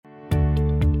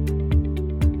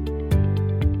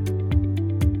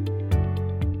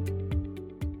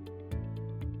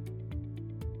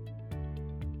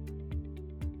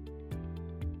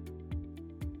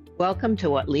Welcome to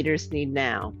What Leaders Need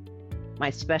Now. My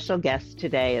special guest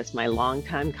today is my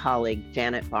longtime colleague,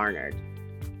 Janet Barnard.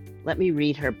 Let me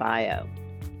read her bio.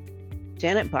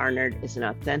 Janet Barnard is an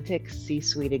authentic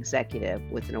C-suite executive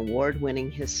with an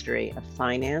award-winning history of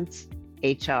finance,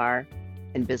 HR,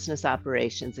 and business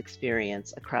operations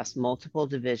experience across multiple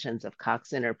divisions of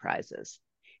Cox Enterprises,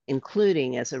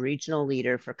 including as a regional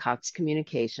leader for Cox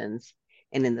Communications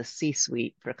and in the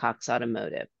C-suite for Cox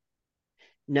Automotive.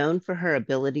 Known for her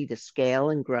ability to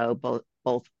scale and grow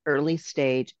both early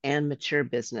stage and mature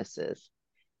businesses,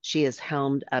 she has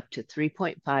helmed up to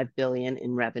 $3.5 billion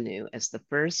in revenue as the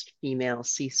first female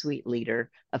C-suite leader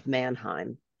of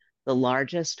Mannheim, the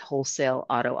largest wholesale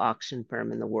auto auction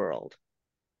firm in the world.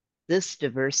 This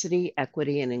diversity,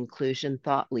 equity, and inclusion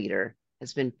thought leader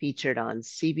has been featured on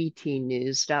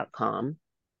CBTnews.com,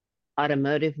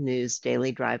 Automotive News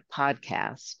Daily Drive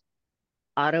podcast,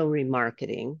 Auto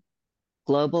Remarketing,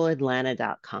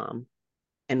 GlobalAtlanta.com,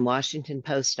 and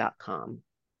WashingtonPost.com,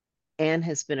 and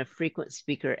has been a frequent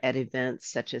speaker at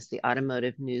events such as the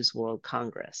Automotive News World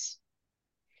Congress.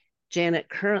 Janet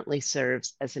currently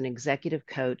serves as an executive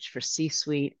coach for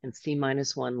C-suite and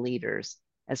C-1 leaders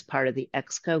as part of the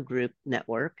Exco Group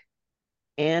network,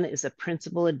 and is a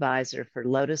principal advisor for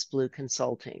Lotus Blue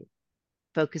Consulting,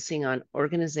 focusing on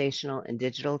organizational and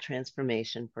digital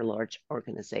transformation for large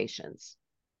organizations.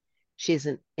 She is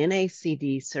an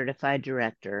NACD certified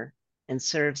director and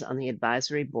serves on the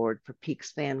advisory board for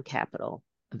Peakspan Capital,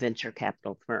 a venture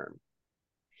capital firm.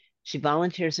 She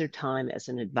volunteers her time as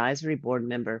an advisory board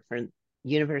member for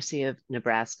University of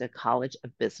Nebraska College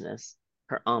of Business,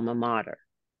 her alma mater.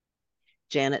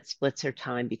 Janet splits her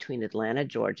time between Atlanta,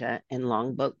 Georgia, and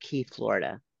Longboat Key,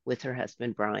 Florida, with her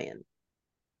husband, Brian.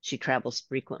 She travels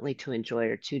frequently to enjoy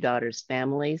her two daughters'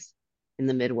 families in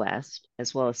the Midwest,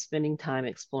 as well as spending time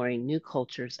exploring new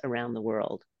cultures around the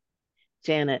world.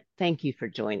 Janet, thank you for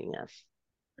joining us.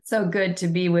 So good to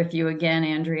be with you again,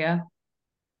 Andrea.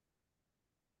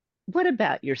 What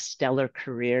about your stellar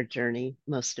career journey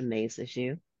most amazes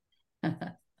you?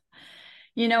 I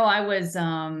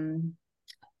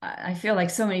feel like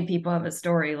so many people have a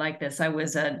story like this. I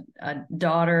was a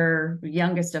daughter,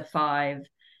 youngest of five,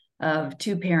 of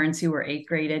two parents who were eighth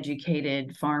grade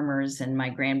educated farmers, and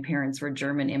my grandparents were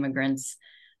German immigrants.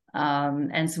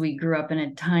 And so we grew up in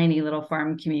a tiny little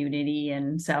farm community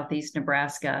in southeast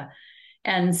Nebraska.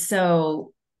 And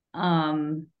so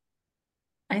I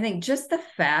think just the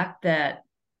fact that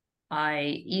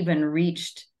I even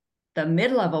reached the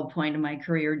mid-level point of my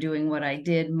career doing what I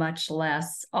did, much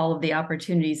less all of the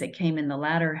opportunities that came in the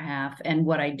latter half and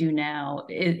what I do now,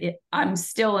 I'm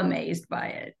still amazed by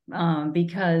it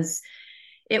because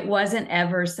it wasn't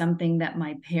ever something that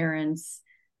my parents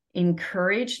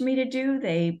encouraged me to do.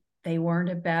 They weren't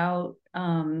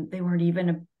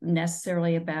even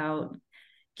necessarily about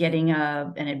getting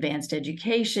an advanced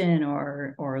education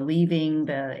or leaving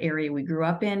the area we grew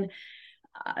up in.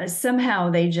 Somehow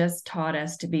they just taught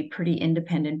us to be pretty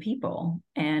independent people.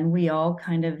 And we all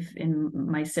kind of,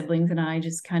 my siblings and I,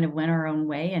 just kind of went our own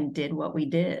way and did what we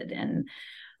did. And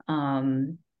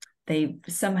they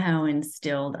somehow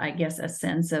instilled, I guess, a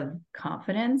sense of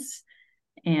confidence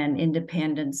and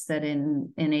independence that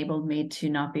enabled me to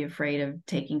not be afraid of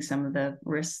taking some of the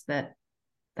risks that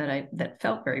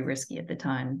felt very risky at the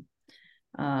time,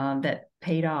 that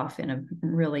paid off in a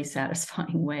really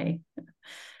satisfying way.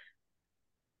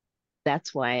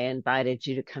 That's why I invited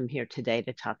you to come here today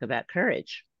to talk about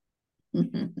courage.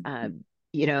 As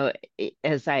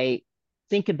I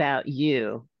think about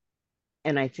you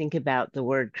and I think about the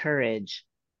word courage,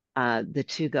 the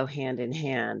two go hand in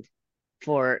hand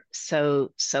for so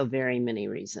very many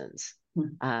reasons.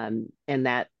 And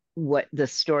that what the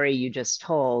story you just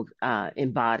told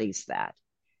embodies that.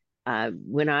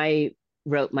 When I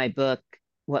wrote my book,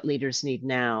 What Leaders Need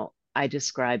Now, I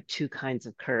described two kinds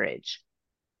of courage: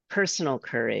 personal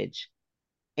courage,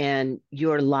 and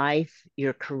your life,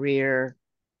 your career,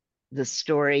 the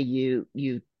story you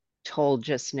told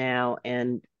just now,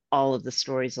 and all of the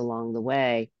stories along the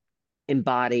way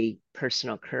embody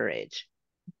personal courage.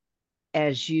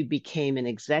 As you became an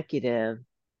executive,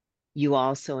 you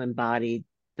also embodied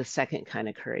the second kind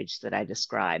of courage that I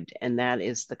described, and that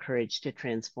is the courage to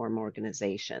transform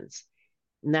organizations.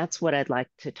 And that's what I'd like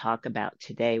to talk about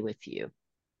today with you.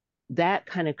 That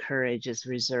kind of courage is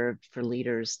reserved for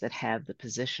leaders that have the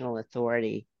positional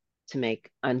authority to make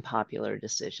unpopular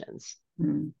decisions,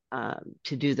 to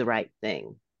do the right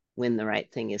thing when the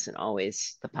right thing isn't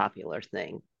always the popular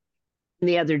thing.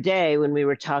 The other day, when we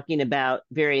were talking about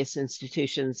various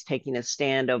institutions taking a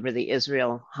stand over the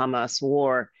Israel-Hamas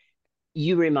war,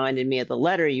 you reminded me of the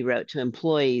letter you wrote to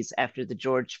employees after the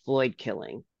George Floyd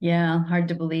killing. Yeah, hard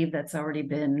to believe that's already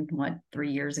been, what,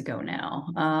 3 years ago now.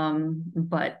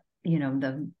 But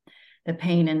the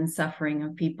pain and suffering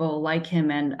of people like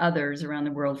him and others around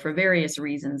the world for various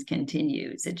reasons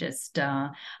continues. It just,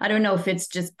 I don't know if it's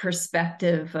just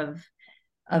perspective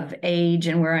of age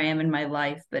and where I am in my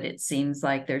life, but it seems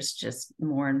like there's just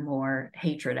more and more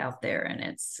hatred out there, and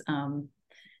it's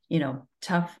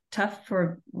tough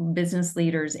for business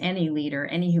leaders, any leader,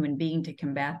 any human being to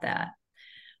combat that.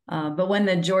 But when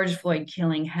the George Floyd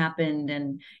killing happened,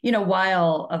 and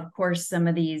while of course some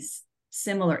of these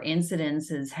similar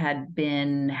incidences had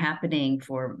been happening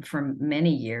for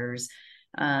many years,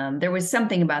 there was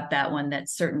something about that one that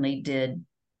certainly did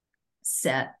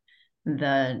set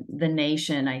the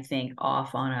nation, I think,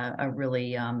 off on a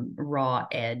really raw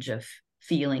edge of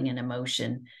feeling and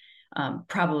emotion,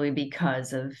 probably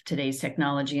because of today's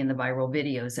technology and the viral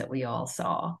videos that we all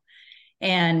saw.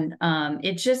 And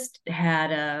it just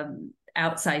had a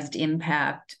outsized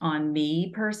impact on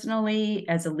me personally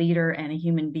as a leader and a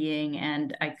human being.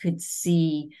 And I could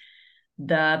see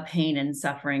the pain and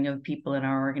suffering of people in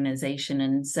our organization.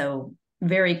 And so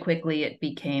very quickly it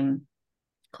became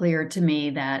clear to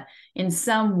me that in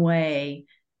some way,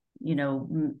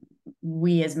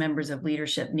 we as members of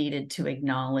leadership needed to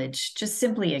just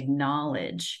simply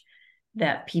acknowledge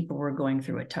that people were going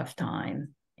through a tough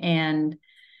time. And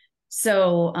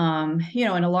so,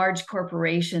 in a large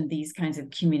corporation, these kinds of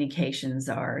communications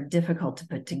are difficult to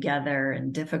put together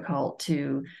and difficult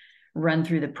to run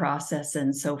through the process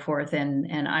and so forth.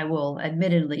 And I will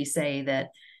admittedly say that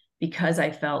because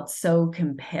I felt so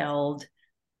compelled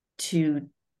to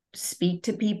speak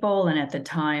to people, and at the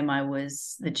time I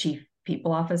was the chief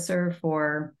people officer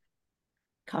for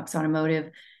Cox Automotive,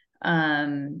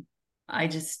 I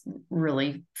just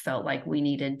really felt like we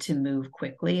needed to move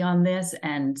quickly on this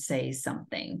and say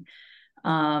something.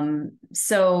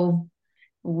 So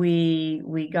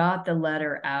we got the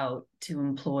letter out to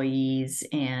employees,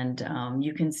 and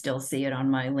you can still see it on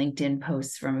my LinkedIn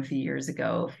posts from a few years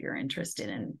ago if you're interested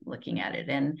in looking at it.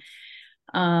 And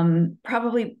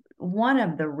probably one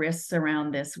of the risks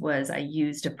around this was I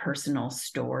used a personal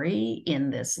story in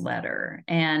this letter.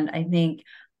 And I think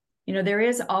there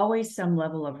is always some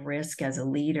level of risk as a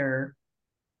leader,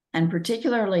 and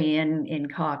particularly in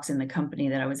Cox, in the company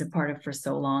that I was a part of for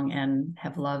so long and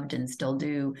have loved and still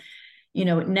do.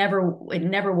 It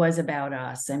never was about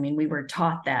us. I mean, we were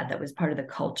taught that was part of the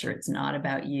culture. It's not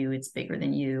about you, it's bigger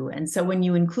than you. And so when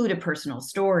you include a personal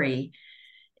story,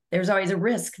 there's always a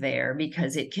risk there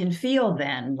because it can feel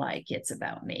then like it's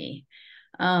about me.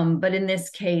 But in this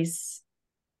case,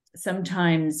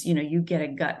 sometimes, you get a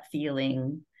gut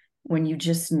feeling when you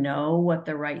just know what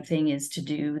the right thing is to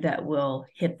do that will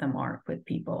hit the mark with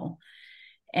people.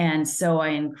 And so I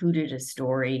included a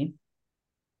story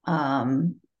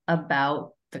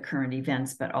about the current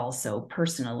events, but also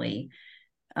personally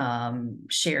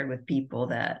shared with people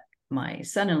that my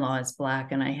son-in-law is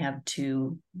Black and I have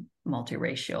two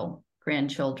multiracial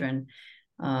grandchildren,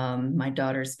 my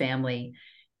daughter's family.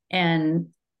 And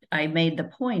I made the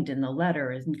point in the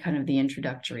letter, in kind of the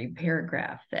introductory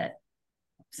paragraph, that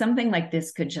something like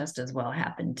this could just as well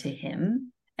happen to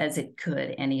him as it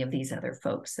could any of these other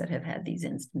folks that have had these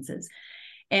instances.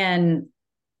 And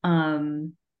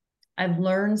I've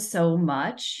learned so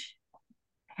much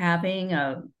having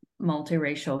a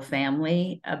multiracial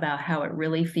family about how it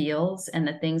really feels, and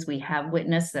the things we have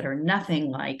witnessed that are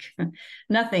nothing like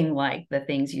the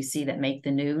things you see that make the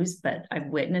news. But I've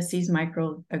witnessed these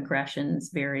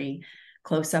microaggressions very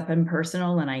close up and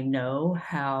personal, and I know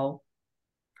how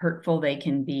hurtful they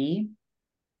can be.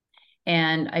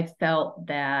 And I felt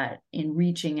that in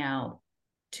reaching out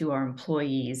to our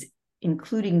employees,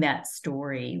 including that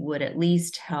story would at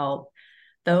least help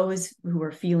those who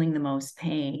are feeling the most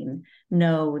pain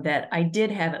know that I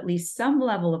did have at least some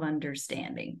level of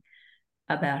understanding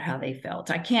about how they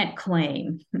felt. I can't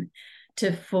claim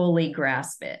to fully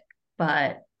grasp it,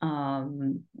 but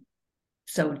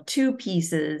so two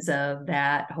pieces of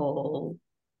that whole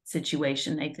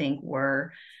situation, I think,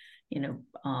 were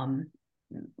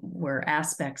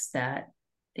aspects that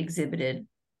exhibited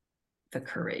the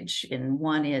courage. And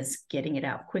one is getting it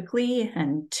out quickly,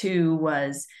 and two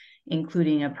was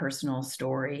including a personal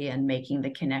story and making the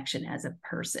connection as a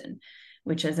person,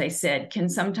 which, as I said, can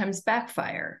sometimes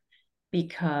backfire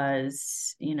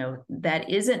because, that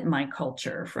isn't my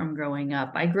culture from growing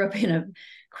up. I grew up in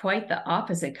quite the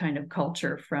opposite kind of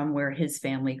culture from where his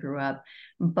family grew up,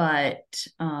 but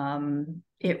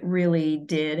it really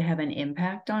did have an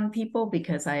impact on people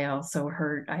because I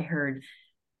heard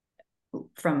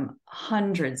from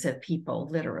hundreds of people,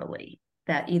 literally,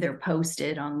 that either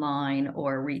posted online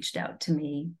or reached out to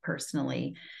me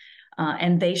personally.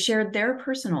 And they shared their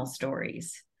personal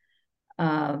stories.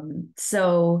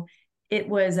 So it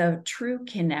was a true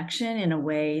connection in a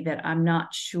way that I'm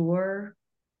not sure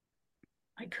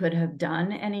I could have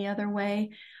done any other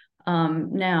way.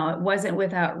 Now, it wasn't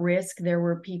without risk. There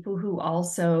were people who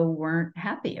also weren't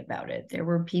happy about it. There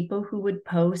were people who would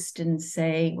post and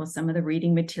say, well, some of the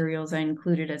reading materials I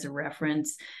included as a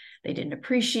reference, they didn't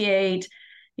appreciate.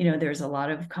 There's a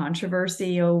lot of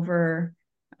controversy over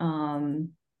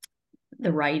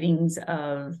the writings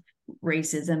of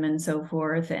racism and so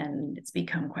forth, and it's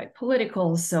become quite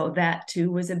political. So that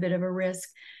too was a bit of a risk.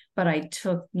 But I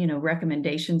took,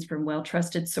 recommendations from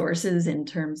well-trusted sources in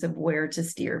terms of where to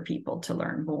steer people to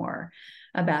learn more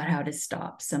about how to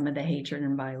stop some of the hatred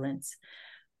and violence.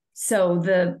 So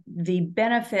the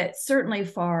benefit certainly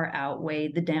far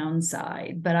outweighed the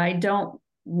downside, but I don't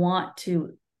want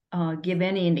to give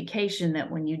any indication that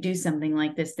when you do something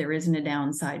like this, there isn't a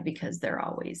downside, because there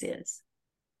always is.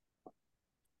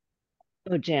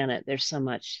 Oh, Janet, there's so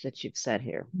much that you've said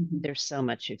here. Mm-hmm. There's so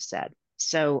much you've said.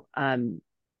 So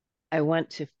I want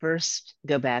to first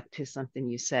go back to something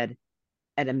you said.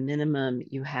 At a minimum,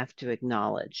 you have to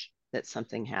acknowledge that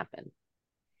something happened.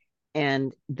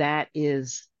 And that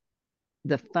is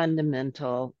the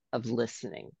fundamental of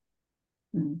listening.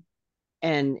 Mm-hmm.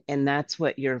 And that's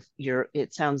what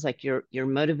it sounds like your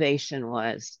motivation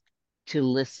was, to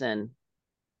listen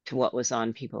to what was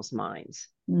on people's minds.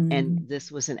 And Mm-hmm.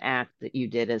 this was an act that you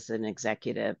did as an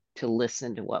executive, to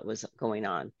listen to what was going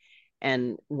on.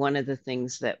 And one of the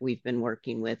things that we've been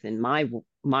working with in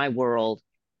my world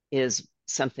is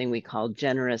something we call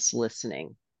generous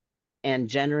listening. And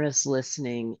generous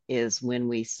listening is when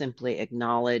we simply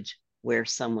acknowledge where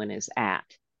someone is at.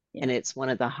 Yeah. And it's one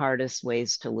of the hardest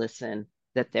ways to listen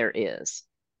that there is.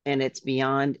 And it's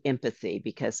beyond empathy,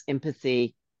 because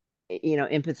empathy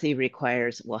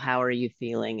requires, well, how are you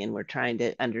feeling? And we're trying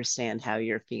to understand how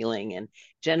you're feeling. And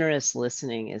generous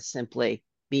listening is simply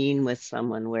being with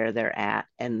someone where they're at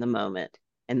in the moment.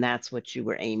 And that's what you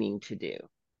were aiming to do.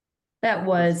 That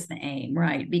was the aim,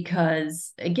 right?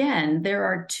 Because again, there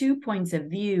are two points of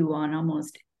view on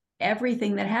almost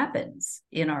everything that happens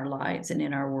in our lives and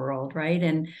in our world, right?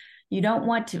 And you don't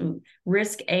want to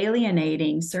risk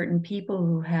alienating certain people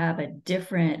who have a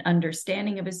different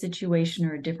understanding of a situation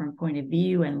or a different point of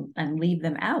view, and leave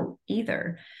them out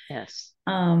either. Yes.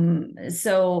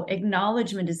 So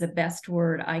acknowledgement is the best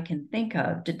word I can think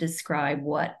of to describe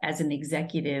what, as an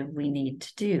executive, we need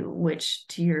to do, which,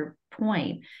 to your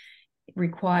point,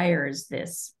 requires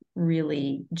this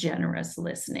really generous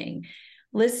listening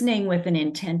with an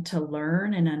intent to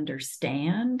learn and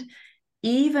understand,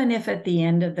 even if at the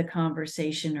end of the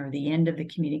conversation or the end of the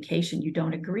communication you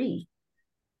don't agree.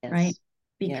 Yes. Right?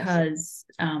 Yes. Because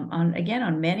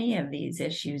on many of these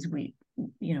issues,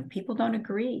 people don't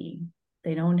agree.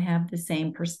 They don't have the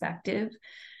same perspective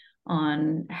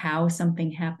on how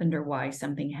something happened or why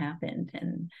something happened.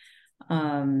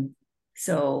 And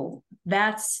so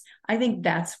I think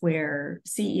that's where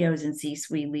CEOs and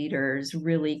C-suite leaders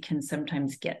really can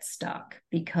sometimes get stuck,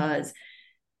 because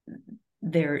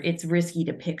it's risky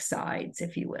to pick sides,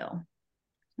 if you will.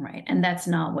 Right. And that's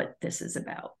not what this is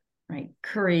about. Right.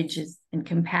 Courage and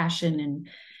compassion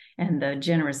and the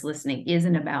generous listening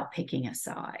isn't about picking a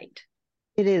side.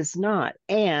 It is not.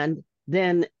 And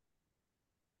then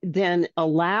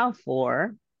allow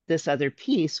for this other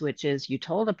piece, which is, you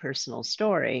told a personal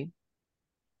story.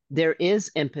 There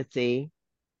is empathy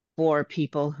for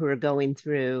people who are going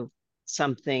through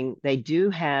something. They do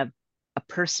have a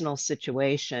personal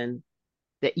situation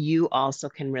that you also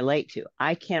can relate to.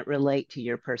 I can't relate to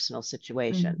your personal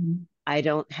situation. Mm-hmm. I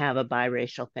don't have a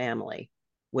biracial family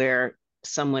where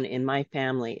someone in my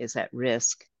family is at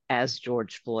risk, as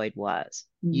George Floyd was.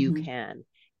 Mm-hmm. You can.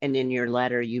 And in your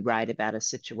letter, you write about a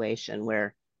situation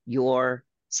where your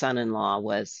son-in-law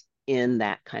was in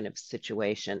that kind of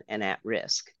situation and at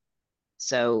risk.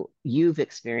 So you've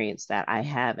experienced that. I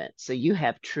haven't. So you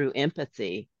have true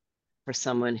empathy for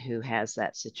someone who has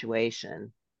that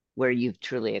situation where you've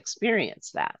truly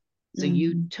experienced that. So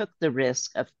you Mm-hmm. took the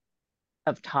risk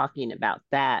of talking about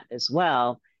that as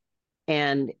well.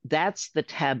 And that's the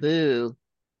taboo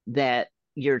that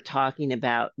you're talking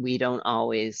about. We don't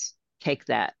always take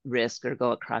that risk or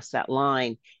go across that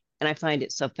line. And I find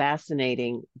it so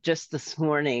fascinating. Just this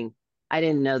morning, I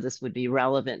didn't know this would be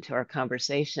relevant to our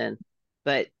conversation,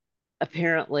 but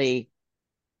apparently,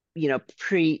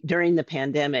 during the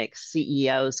pandemic,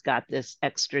 CEOs got this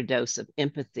extra dose of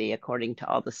empathy, according to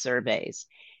all the surveys.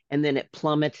 and then it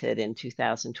plummeted in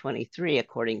 2023,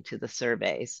 according to the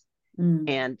surveys. Mm.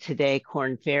 And today,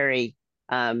 Corn Ferry,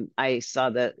 I saw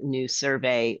the new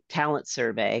survey, talent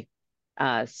survey,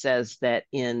 says that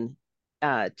in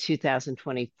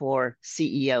 2024,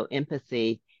 CEO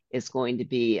empathy is going to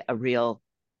be a real,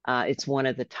 it's one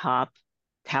of the top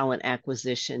talent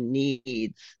acquisition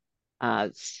needs.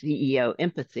 CEO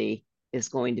empathy is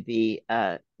going to be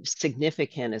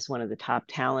significant as one of the top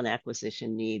talent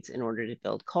acquisition needs in order to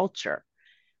build culture.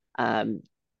 Um,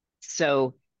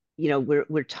 so,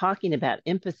 we're talking about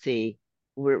empathy.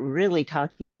 We're really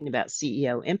talking about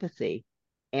CEO empathy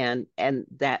and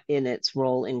that in its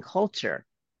role in culture.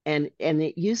 And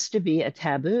it used to be a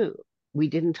taboo. We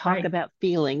didn't talk Right. about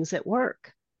feelings at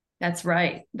work. That's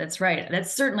right. That's right.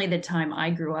 That's certainly the time I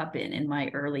grew up in my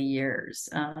early years.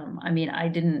 I mean, I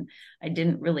didn't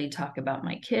really talk about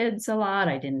my kids a lot.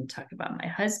 I didn't talk about my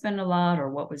husband a lot or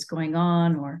what was going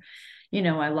on, or,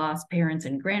 I lost parents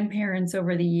and grandparents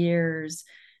over the years.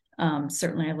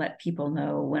 Certainly, I let people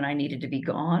know when I needed to be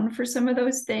gone for some of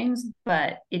those things,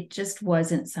 but it just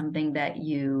wasn't something that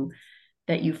you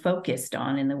focused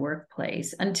on in the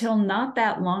workplace until not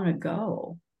that long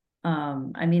ago.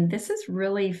 I mean, this is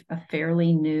really a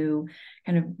fairly new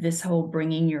kind of, this whole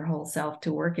bringing your whole self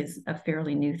to work is a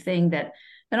fairly new thing that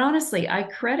honestly I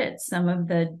credit some of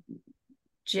the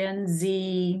Gen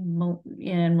Z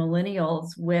and millennials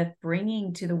with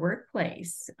bringing to the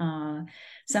workplace.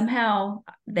 Somehow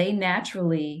they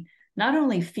naturally not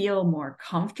only feel more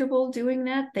comfortable doing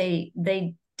that,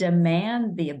 they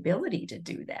demand the ability to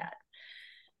do that.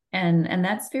 And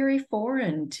that's very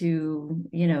foreign to,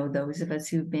 those of us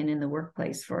who've been in the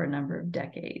workplace for a number of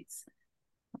decades.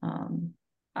 um,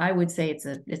 I would say it's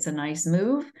a nice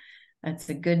move. It's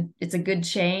a good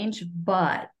change,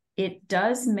 but it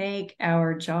does make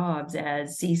our jobs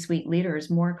as C-suite leaders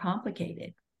more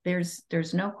complicated.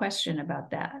 There's no question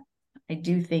about that. I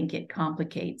do think it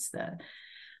complicates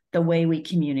the way we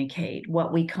communicate,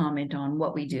 what we comment on,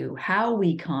 what we do, how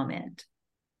we comment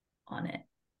on it.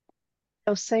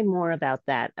 So say more about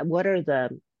that. What are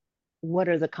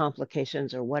the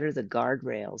complications, or what are the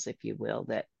guardrails, if you will,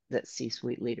 that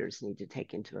C-suite leaders need to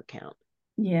take into account?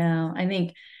 Yeah, I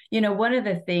think, one of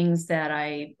the things that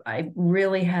I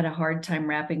really had a hard time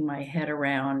wrapping my head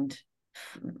around,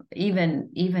 even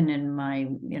in my,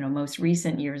 most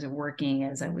recent years of working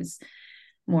as I was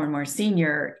more and more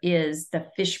senior, is the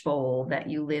fishbowl that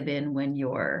you live in when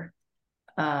you're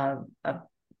a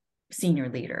senior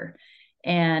leader,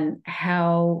 and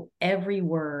how every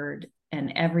word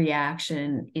and every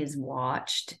action is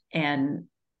watched and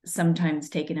sometimes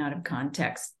taken out of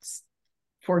context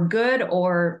for good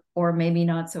or maybe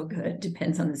not so good,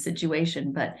 depends on the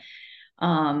situation. But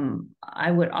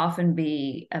I would often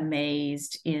be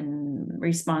amazed in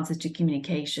responses to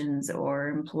communications or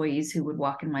employees who would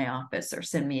walk in my office or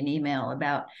send me an email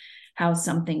about how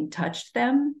something touched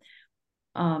them,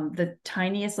 the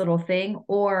tiniest little thing,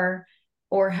 or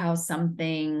how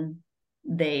something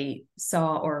they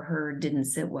saw or heard didn't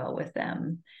sit well with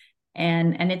them,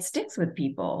 and it sticks with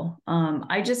people.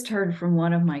 I just heard from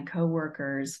one of my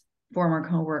coworkers, former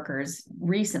coworkers,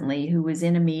 recently, who was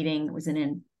in a meeting, it was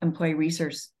an employee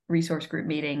resource group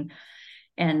meeting,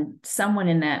 and someone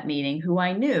in that meeting who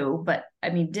I knew, but I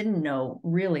mean didn't know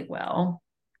really well,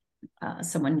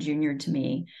 someone junior to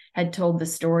me, had told the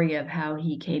story of how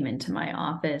he came into my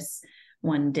office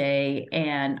one day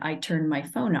and I turned my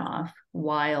phone off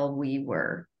while we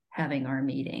were having our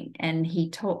meeting, and he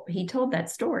told that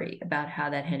story about how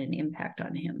that had an impact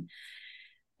on him.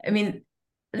 I mean,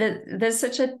 there's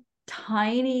such a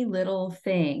tiny little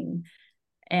thing,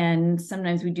 and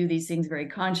sometimes we do these things very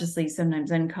consciously,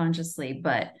 sometimes unconsciously,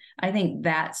 but I think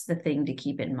that's the thing to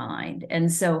keep in mind.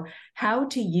 And so how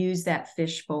to use that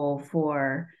fishbowl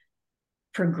for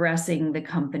progressing the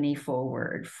company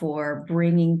forward, for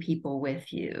bringing people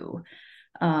with you.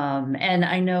 And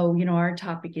I know, our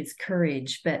topic is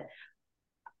courage, but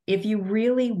if you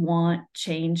really want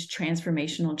change,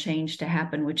 transformational change to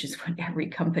happen, which is what every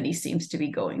company seems to be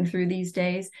going through these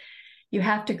days, you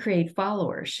have to create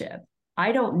followership.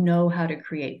 I don't know how to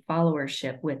create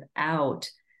followership without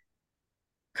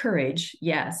courage,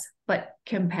 yes, but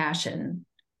compassion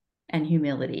and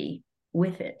humility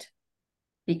with it,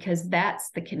 because that's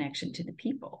the connection to the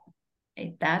people.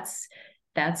 Right?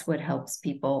 That's what helps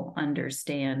people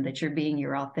understand that you're being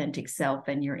your authentic self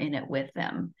and you're in it with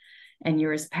them and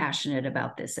you're as passionate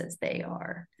about this as they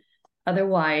are.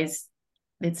 Otherwise,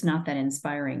 it's not that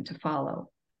inspiring to follow.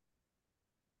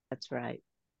 That's right.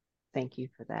 Thank you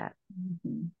for that.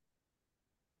 Mm-hmm.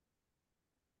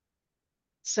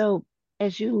 So,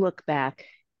 as you look back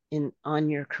in on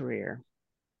your career,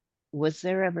 was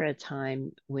there ever a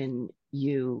time when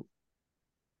you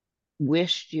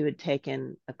wished you had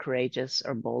taken a courageous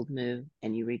or bold move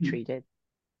and you retreated?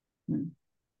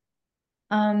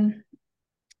 Um,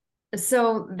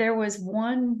 so there was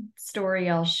one story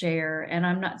I'll share, and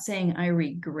I'm not saying I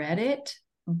regret it,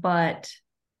 but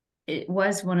it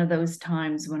was one of those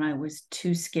times when I was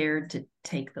too scared to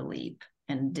take the leap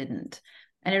and didn't.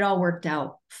 And it all worked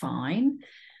out fine,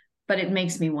 but it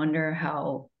makes me wonder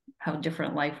how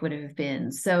different life would have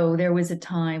been. So there was a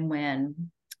time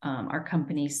when our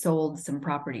company sold some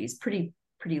properties, pretty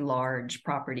large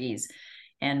properties,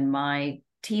 and my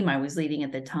team I was leading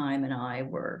at the time and I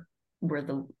were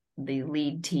the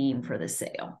lead team for the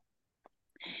sale.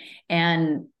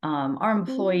 And our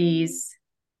employees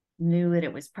knew that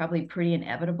it was probably pretty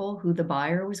inevitable who the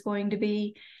buyer was going to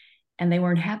be, and they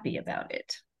weren't happy about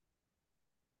it.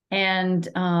 And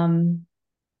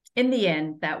in the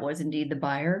end, that was indeed the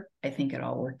buyer. I think it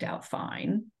all worked out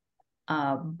fine.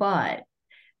 But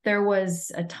there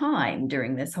was a time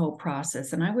during this whole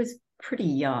process, and I was pretty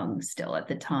young still at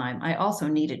the time. I also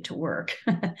needed to work.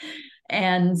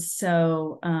 And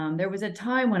so there was a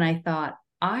time when I thought,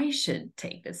 I should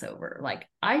take this over. Like,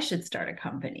 I should start a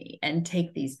company and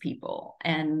take these people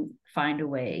and find a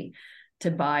way to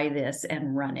buy this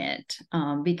and run it.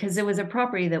 Because it was a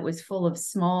property that was full of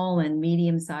small and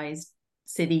medium sized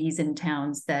cities and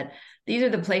towns, that these are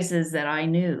the places that I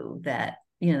knew, that,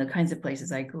 you know, the kinds of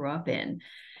places I grew up in.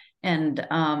 And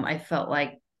I felt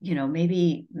like, you know,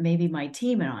 maybe my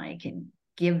team and I can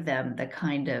give them the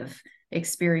kind of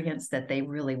experience that they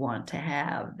really want to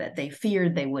have, that they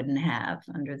feared they wouldn't have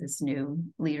under this new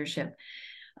leadership.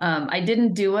 I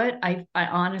didn't do it. I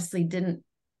honestly didn't.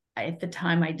 At the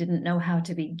time, I didn't know how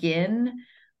to begin.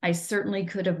 I certainly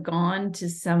could have gone to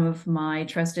some of my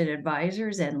trusted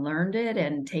advisors and learned it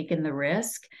and taken the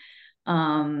risk.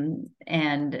 And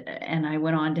I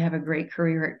went on to have a great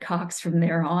career at Cox from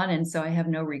there on. And so I have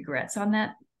no regrets on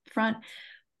that front.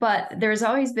 But there's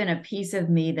always been a piece of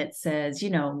me that says,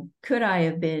 you know, should I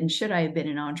have been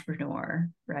an entrepreneur?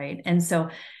 Right. And so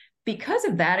because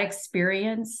of that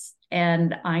experience,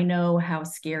 and I know how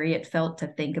scary it felt to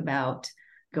think about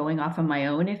going off on my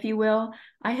own, if you will,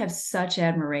 I have such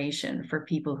admiration for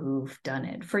people who've done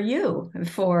it, for you,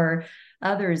 for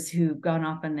others who've gone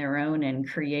off on their own and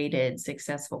created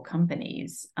successful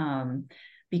companies.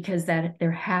 Because that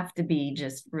there have to be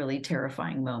just really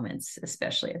terrifying moments,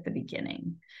 especially at the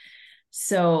beginning.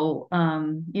 So,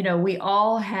 you know, we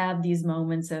all have these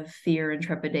moments of fear and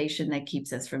trepidation that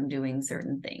keeps us from doing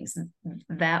certain things.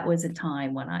 That was a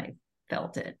time when I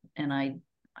felt it, and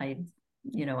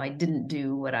you know, I didn't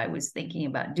do what I was thinking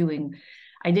about doing.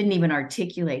 I didn't even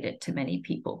articulate it to many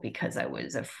people because I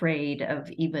was afraid of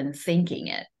even thinking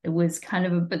it. It was kind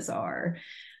of a bizarre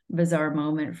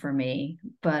moment for me.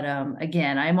 But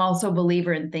again, I'm also a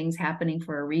believer in things happening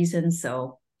for a reason.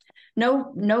 So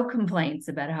no complaints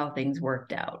about how things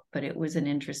worked out, but it was an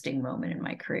interesting moment in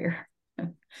my career.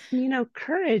 You know,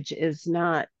 courage is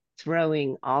not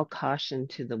throwing all caution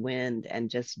to the wind and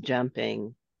just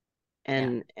jumping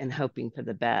Yeah. and hoping for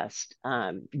the best.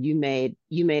 You made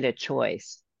a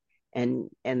choice, and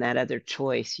that other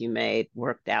choice you made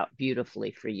worked out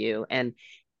beautifully for you. And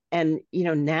you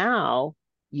know, now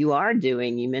you are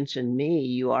doing, you mentioned me,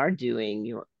 you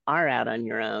are out on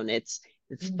your own. It's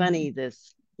Mm-hmm. funny,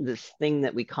 this thing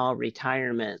that we call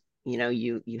retirement. You know,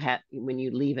 you have, when you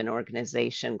leave an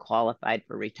organization qualified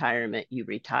for retirement, you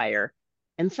retire.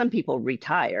 And some people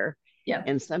retire Yep.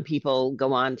 and some people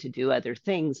go on to do other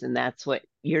things, and that's what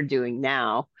you're doing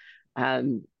now.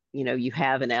 You know, you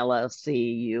have an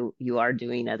LLC, you are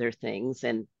doing other things,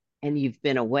 and you've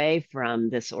been away from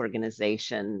this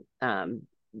organization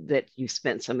that you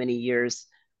spent so many years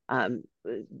um,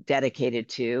 dedicated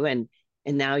to, and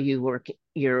now you're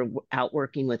out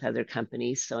working with other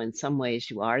companies. So in some ways,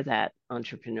 you are that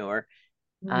entrepreneur.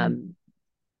 Um,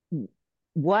 Mm-hmm.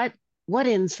 what what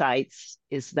insights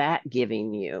is that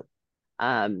giving you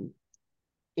um,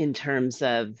 in terms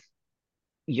of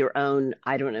your own,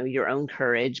 I don't know, your own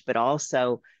courage, but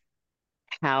also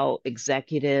how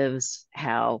executives,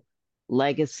 how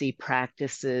legacy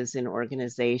practices in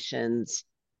organizations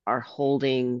are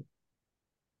holding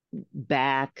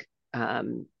back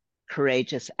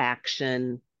courageous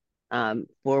action,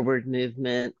 forward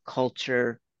movement,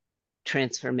 culture,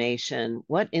 transformation.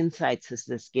 What insights has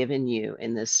this given you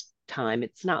in this time?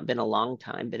 It's not been a long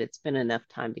time, but it's been enough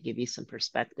time to give you some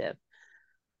perspective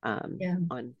Yeah.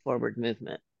 on forward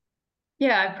movement.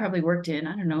 Yeah, I've probably worked in,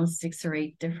 I don't know, 6 or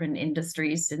 8 different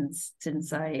industries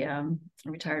since I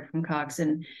retired from Cox.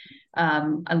 And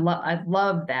I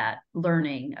love that,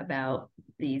 learning about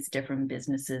these different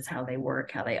businesses, how they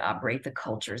work, how they operate, the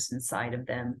cultures inside of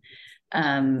them.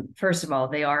 First of all,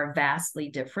 they are vastly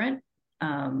different.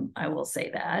 I will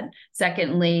say that.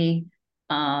 Secondly,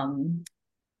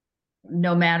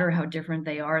 no matter how different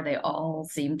they are, they all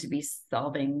seem to be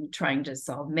trying to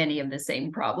solve many of the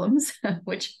same problems,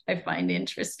 which I find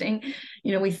interesting.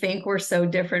 We think we're so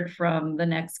different from the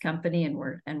next company, and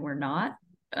we're not,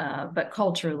 but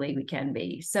culturally we can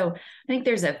be. So I think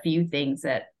there's a few things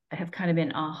that have kind of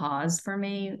been ahas for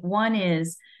me. One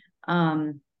is,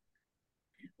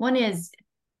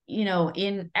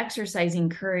 in exercising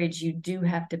courage, you do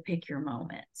have to pick your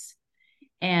moments.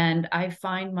 And I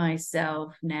find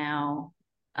myself now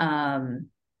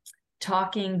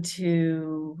talking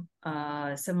to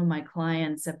some of my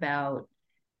clients about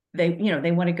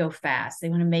they want to go fast. They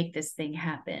want to make this thing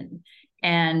happen.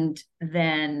 And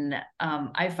then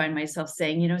I find myself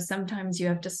saying, sometimes you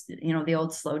have to, the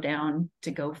old slow down to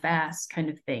go fast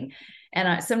kind of thing.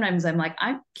 And sometimes I'm like,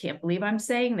 I can't believe I'm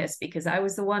saying this because I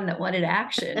was the one that wanted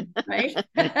action, right?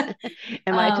 Am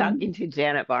I talking to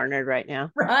Janet Barnard right now?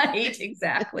 Right,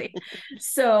 exactly.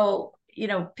 So,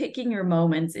 picking your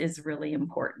moments is really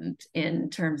important in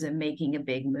terms of making a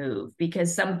big move,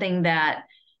 because something that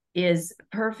is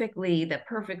the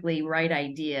perfectly right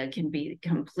idea can be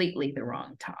completely the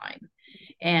wrong time.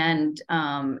 And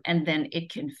then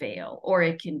it can fail or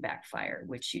it can backfire,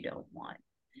 which you don't want.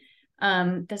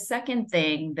 The second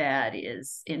thing that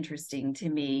is interesting to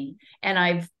me, and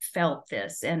I've felt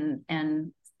this, and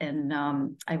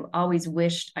I've always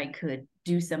wished I could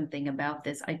do something about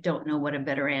this. I don't know what a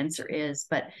better answer is,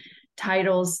 but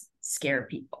titles scare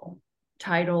people.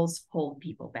 Titles hold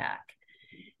people back.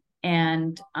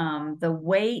 And the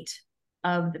weight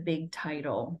of the big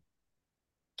title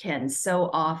can so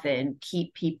often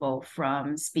keep people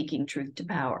from speaking truth to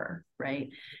power, right?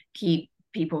 Keep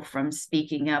people from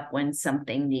speaking up when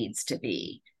something needs to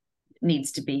be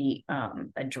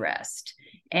addressed.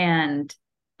 And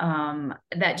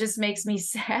that just makes me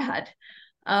sad.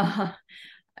 I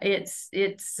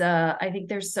think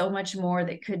there's so much more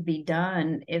that could be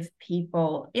done if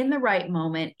people in the right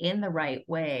moment, in the right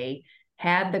way,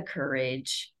 had the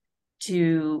courage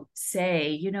to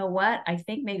say, you know what, I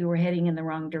think maybe we're heading in the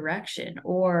wrong direction,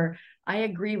 or I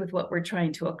agree with what we're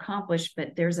trying to accomplish,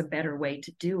 but there's a better way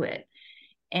to do it.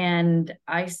 And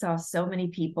I saw so many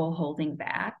people holding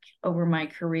back over my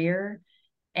career.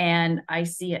 And I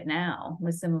see it now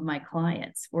with some of my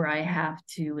clients where I have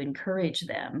to encourage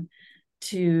them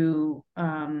to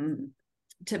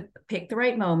pick the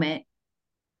right moment.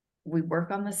 We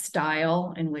work on the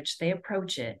style in which they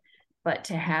approach it, but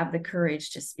to have the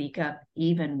courage to speak up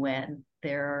even when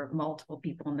there are multiple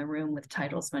people in the room with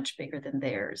titles much bigger than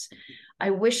theirs. I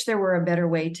wish there were a better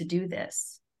way to do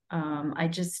this. I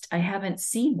haven't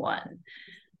seen one.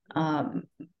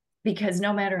 Because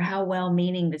no matter how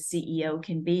well-meaning the CEO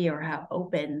can be or how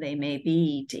open they may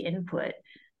be to input,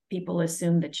 people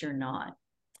assume that you're not.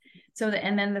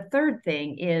 And then the third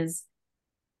thing is,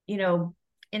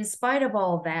 in spite of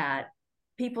all that,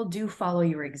 people do follow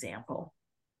your example.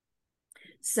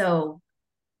 So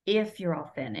if you're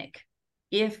authentic,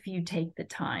 if you take the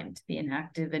time to be an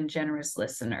active and generous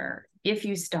listener, if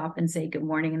you stop and say good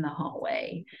morning in the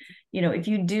hallway, if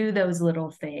you do those little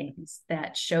things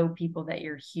that show people that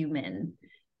you're human,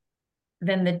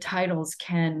 then the titles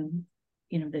can,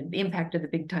 the impact of the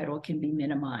big title can be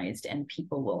minimized and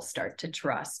people will start to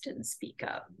trust and speak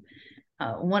up.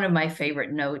 One of my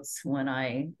favorite notes when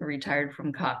I retired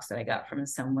from Cox that I got from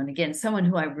someone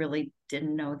who I really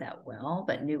didn't know that well,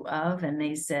 but knew of. And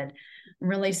they said, I'm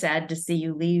really sad to see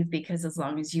you leave because as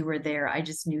long as you were there, I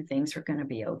just knew things were going to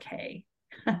be okay.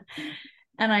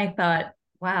 And I thought,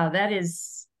 wow,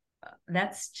 that's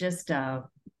just an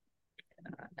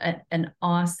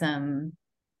awesome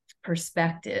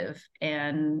perspective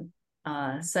and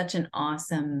such an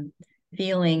awesome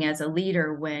feeling as a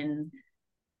leader when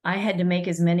I had to make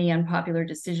as many unpopular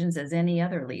decisions as any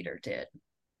other leader did.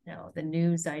 The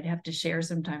news I'd have to share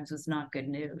sometimes was not good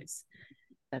news.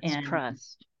 That's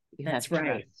trust. That's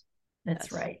right. Trust.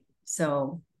 That's right.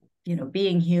 So,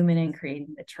 being human and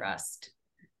creating the trust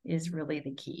is really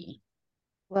the key.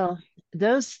 Well,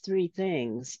 those three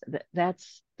things,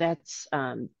 those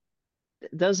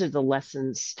are the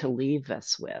lessons to leave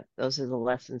us with. Those are the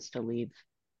lessons to leave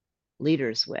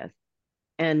leaders with.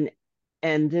 And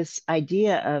this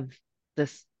idea of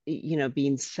this,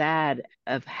 being sad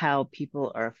of how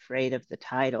people are afraid of the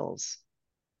titles,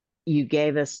 you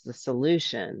gave us the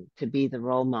solution to be the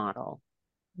role model.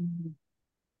 Mm-hmm.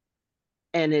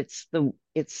 And it's the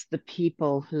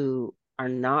people who are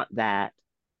not that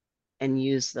and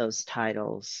use those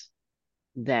titles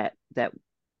that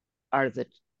are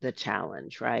the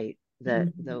challenge, right?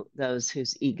 Mhm. Those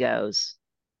whose egos,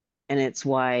 and it's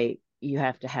why you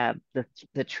have to have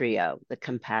the trio, the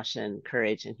compassion,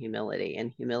 courage, and humility.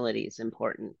 And humility is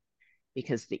important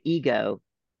because the ego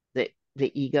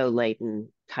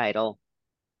laden title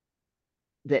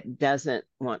that doesn't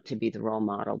want to be the role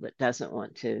model, that doesn't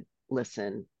want to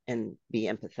listen and be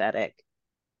empathetic,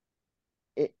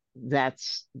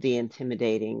 that's the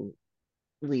intimidating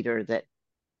leader that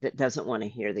doesn't want to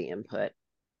hear the input.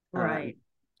 Um, Right.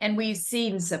 And we've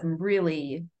seen some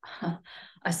really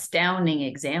astounding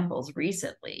examples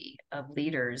recently of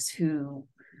leaders who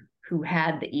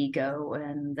had the ego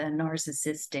and the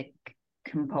narcissistic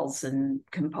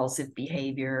compulsive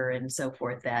behavior and so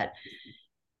forth that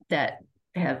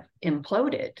have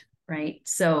imploded, right?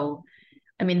 So,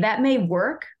 I mean, that may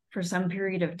work for some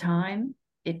period of time.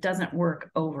 It doesn't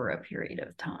work over a period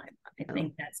of time. I oh,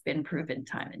 think that's been proven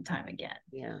time and time again.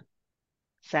 yeah.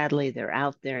 Sadly, they're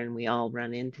out there, and we all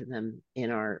run into them in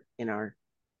our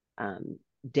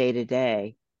day to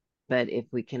day. But if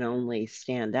we can only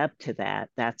stand up to that,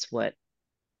 that's what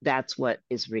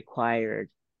is required.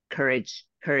 Courage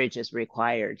is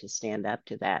required to stand up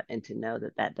to that and to know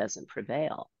that that doesn't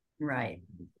prevail. Right,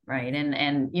 right.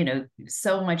 And you know,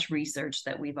 so much research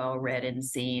that we've all read and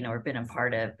seen or been a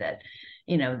part of that,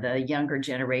 you know, the younger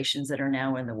generations that are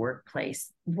now in the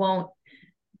workplace won't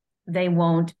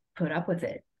put up with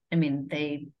it. I mean,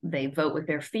 they vote with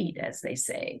their feet, as they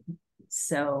say.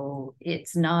 So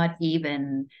it's not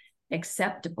even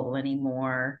acceptable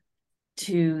anymore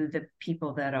to the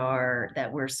people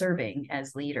that we're serving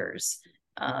as leaders.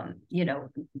 You know,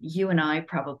 you and I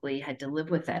probably had to live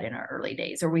with that in our early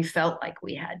days, or we felt like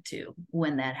we had to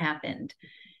when that happened.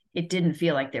 It didn't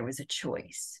feel like there was a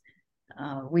choice.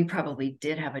 We probably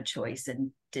did have a choice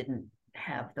and didn't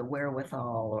have the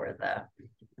wherewithal or the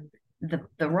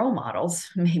role models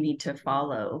maybe to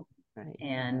follow Right.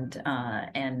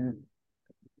 and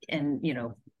you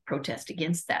know, protest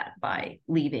against that by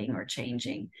leaving or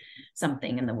changing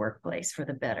something in the workplace for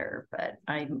the better. But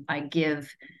I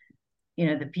give, you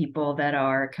know, the people that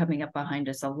are coming up behind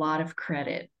us a lot of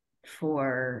credit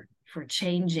for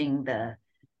changing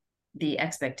the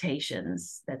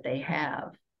expectations that they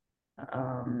have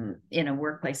in a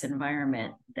workplace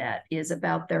environment that is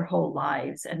about their whole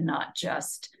lives and not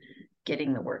just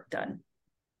getting the work done.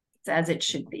 It's as it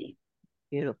should be.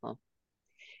 Beautiful.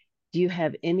 Do you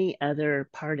have any other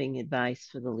parting advice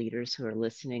for the leaders who are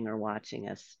listening or watching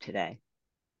us today?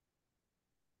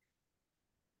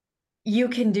 You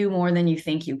can do more than you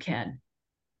think you can.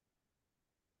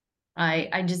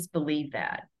 I just believe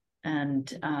that,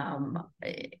 and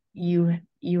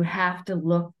you have to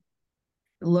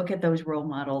look at those role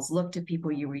models, look to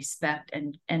people you respect,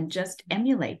 and just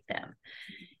emulate them.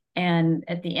 And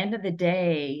at the end of the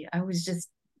day, I was just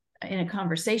in a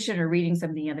conversation or reading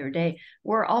something the other day.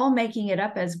 We're all making it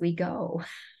up as we go.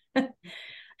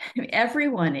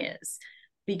 Everyone is,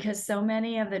 because so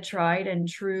many of the tried and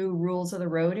true rules of the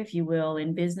road, if you will,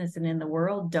 in business and in the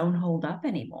world don't hold up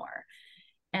anymore.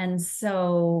 And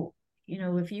so, you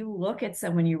know, if you look at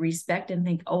someone you respect and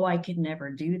think, oh, I could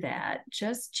never do that,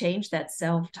 just change that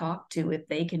self-talk to, if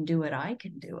they can do it, I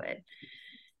can do it.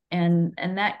 And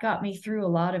that got me through a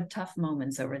lot of tough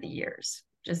moments over the years,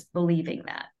 just believing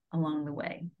that along the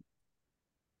way.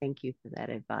 Thank you for that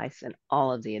advice and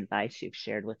all of the advice you've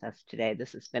shared with us today.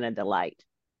 This has been a delight.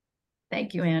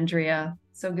 Thank you, Andrea.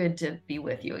 So good to be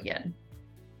with you again.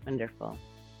 Wonderful.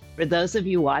 For those of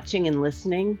you watching and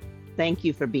listening, thank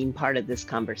you for being part of this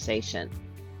conversation.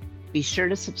 Be sure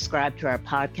to subscribe to our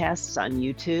podcasts on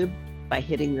YouTube by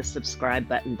hitting the subscribe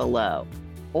button below,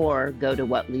 or go to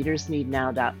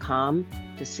whatleadersneednow.com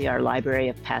to see our library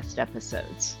of past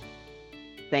episodes.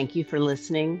 Thank you for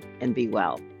listening, and be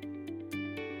well.